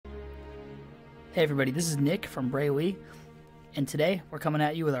Hey everybody, this is Nick from BraLee, and today we're coming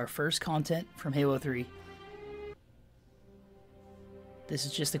at you with our first content from Halo 3. This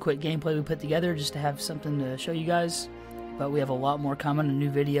is just a quick gameplay we put together just to have something to show you guys, but we have a lot more coming, a new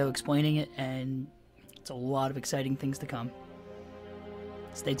video explaining it, and it's a lot of exciting things to come.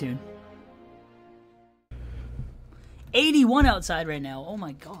 Stay tuned. 81 outside right now, oh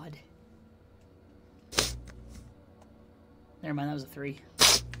my god. Never mind, that was a 3.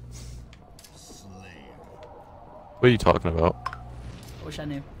 What are you talking about? I wish I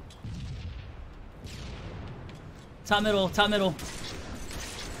knew. Top middle, top middle.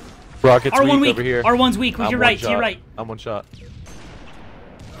 Rocket's R1 weak over here. R1's weak, to your right, to your right. I'm one shot.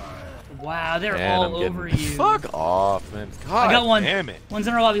 Wow, they're Man, all over you. Fuck off, man. God I got one. Damn it. One's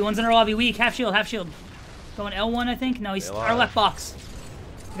in our lobby, one's in our lobby. Weak, half shield, half shield. Going L1, I think. No, he's our left box.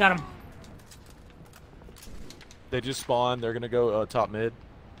 Got him. They just spawned. They're gonna go top mid.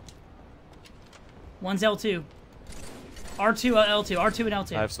 One's L2. R2, L2, R2 and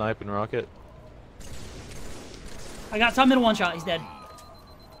L2. I have snipe and rocket. I got top middle one shot. He's dead.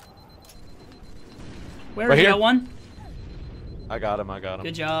 Where right is he? here. L1? I got him. I got him.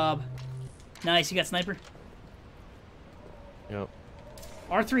 Good job. Nice. You got sniper. Yep.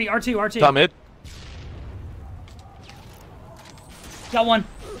 R3, R2, R2. Top mid. Got one.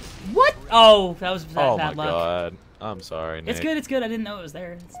 What? Oh, that was bad, Oh bad my luck. god. I'm sorry, Nick. It's good, it's good. I didn't know it was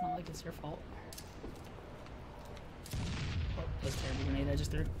there. It's not like it's your fault. Oh, that was a terrible grenade I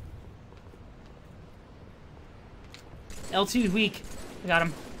just threw. L2 weak. I got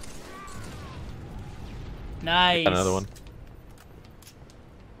him. Nice. Got another one.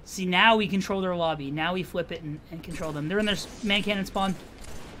 See, now we control their lobby. Now we flip it and control them. They're in their man cannon spawn.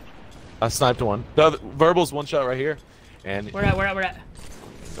 I sniped one. The other, Verbal's one shot right here. And Where at?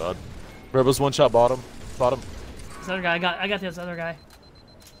 God. Verbal's one shot bottom. Bottom. This other guy. I got this other guy.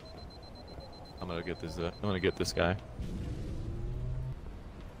 I'm gonna get this. I'm gonna get this guy.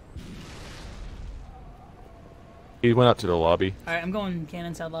 He went out to the lobby. All right, I'm going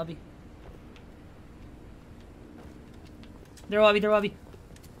cannon side lobby. Their lobby, their lobby.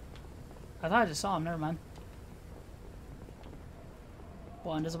 I thought I just saw him. Never mind.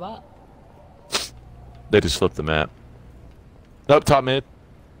 Blind as a bot. They just flipped the map. Nope, top mid.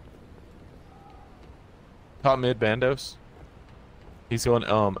 Top mid, Bandos. He's going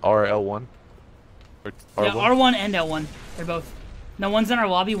RL1. Or Yeah, R1. R1 and L1. They're both. No, one's in our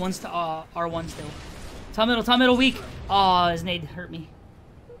lobby, one's to R1 still. Top middle weak. Aw, his nade hurt me.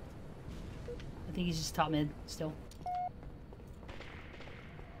 I think he's just top mid still.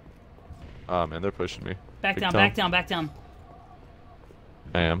 Oh man, they're pushing me. Back Big down, time. back down, back down.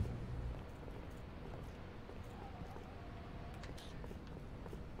 I am.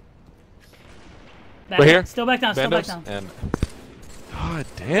 Back Right down. here. Still back down, still back Bandos down. and God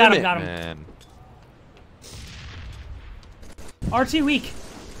damn it, got him. man. R2 weak.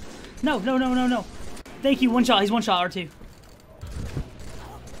 No. Thank you, one shot. He's one shot, R2.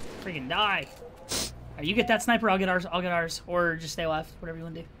 Freaking die. Alright, you get that sniper, I'll get ours. Or just stay left, whatever you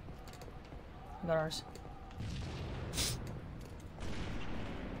want to do. I got ours.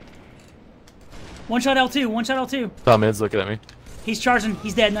 One shot L2. Top mid's looking at me. He's charging.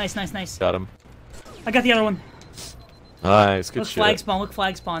 He's dead. Nice. Got him. I got the other one. Nice, good Look shit.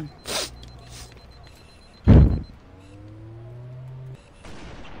 flag spawn.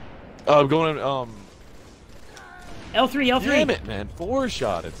 I'm going L3. Damn it, man.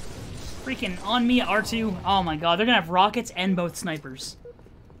 4-shotted. Freaking on me at R2. Oh my god, they're gonna have rockets and both snipers.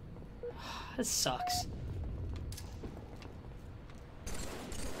 This sucks.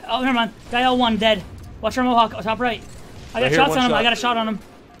 Oh, never mind. Guy L1 dead. Watch our Mohawk, top right. I got Right here, shots one on him. shot. I got a shot on him.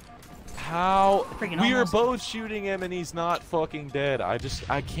 How? Freaking We are almost. both shooting him and he's not fucking dead. I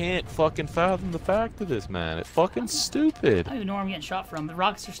can't fucking fathom the fact of this, man. It's fucking stupid. I don't even know where I'm getting shot from. The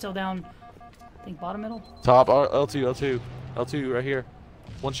rockets are still down. I think bottom middle. Top L2 right here.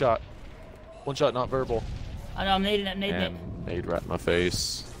 One shot, not verbal. I know I'm nading it. And nade right in my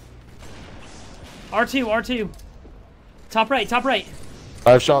face. R2. Top right.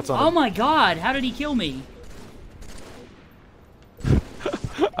 5 shots on Oh him. my god, how did he kill me?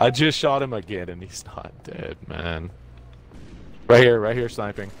 I just shot him again and he's not dead, man. Right here,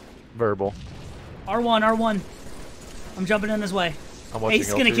 sniping. Verbal. R1. I'm jumping in his way. I'm Hey, watching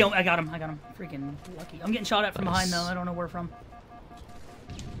he's gonna L2. kill me. I got him. Freaking lucky. I'm getting shot at from behind Nice. though. I don't know where from.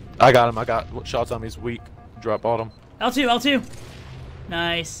 I got him. I got shots on him. He's weak. Drop bottom. L2.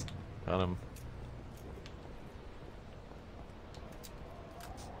 Nice. Got him.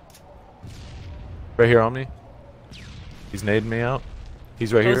 Right here on me. He's nading me out.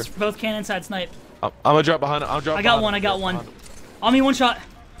 He's right here. Both cannon side snipe. I'm gonna drop behind him. I got one. On me, one shot.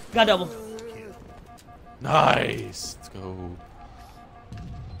 Got double. Nice. Let's go.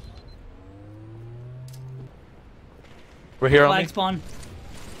 We're here on Flag me. spawn.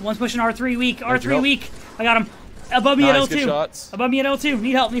 One's pushing R3 weak. Need your R3 help. weak. I got him. Above me Nice, at good L2. shots. Above me at L2.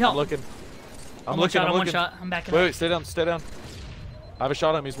 Need help. Need help. I'm looking. I'm one looking. shot, I'm one looking. shot. I'm backing Wait, up. wait, stay down. Stay down. I have a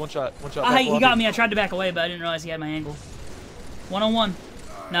shot on him. He's one shot. One shot. Ah, Back he lobby. got me. I tried to back away, but I didn't realize he had my angle. 1-on-1.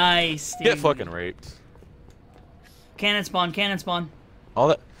 Nice. Dude. Get fucking raped. Cannon spawn. Cannon spawn. All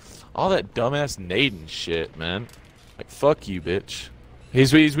that dumbass nading shit, man. Like, fuck you, bitch.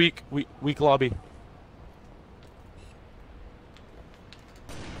 He's weak. Weak lobby.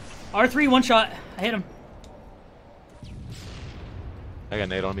 R3 one shot. I hit him. I got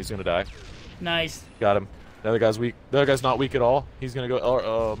nade on him. He's gonna die. Nice. Got him. The other guy's weak. The other guy's not weak at all. He's gonna go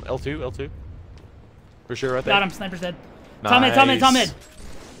L2. For sure, right there. Got him. Sniper's dead. Nice. Top mid.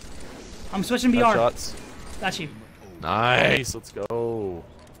 I'm switching BR. Nice shots. Got you. Nice. Let's go.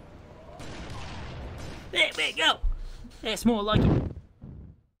 There we go. That's more like it.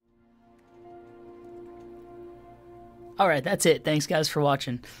 Alright, that's it. Thanks guys for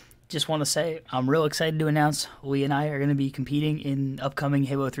watching. Just want to say I'm real excited to announce Lee and I are going to be competing in upcoming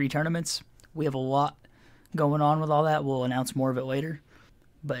Halo 3 tournaments. We have a lot going on with all that. We'll announce more of it later.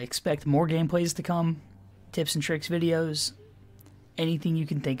 But expect more gameplays to come, tips and tricks videos, anything you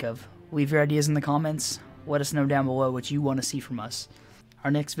can think of. Leave your ideas in the comments. Let us know down below what you want to see from us.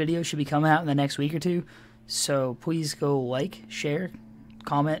 Our next video should be coming out in the next week or two, so please go like, share,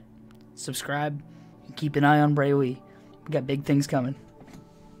 comment, subscribe, and keep an eye on BraLee. We got big things coming.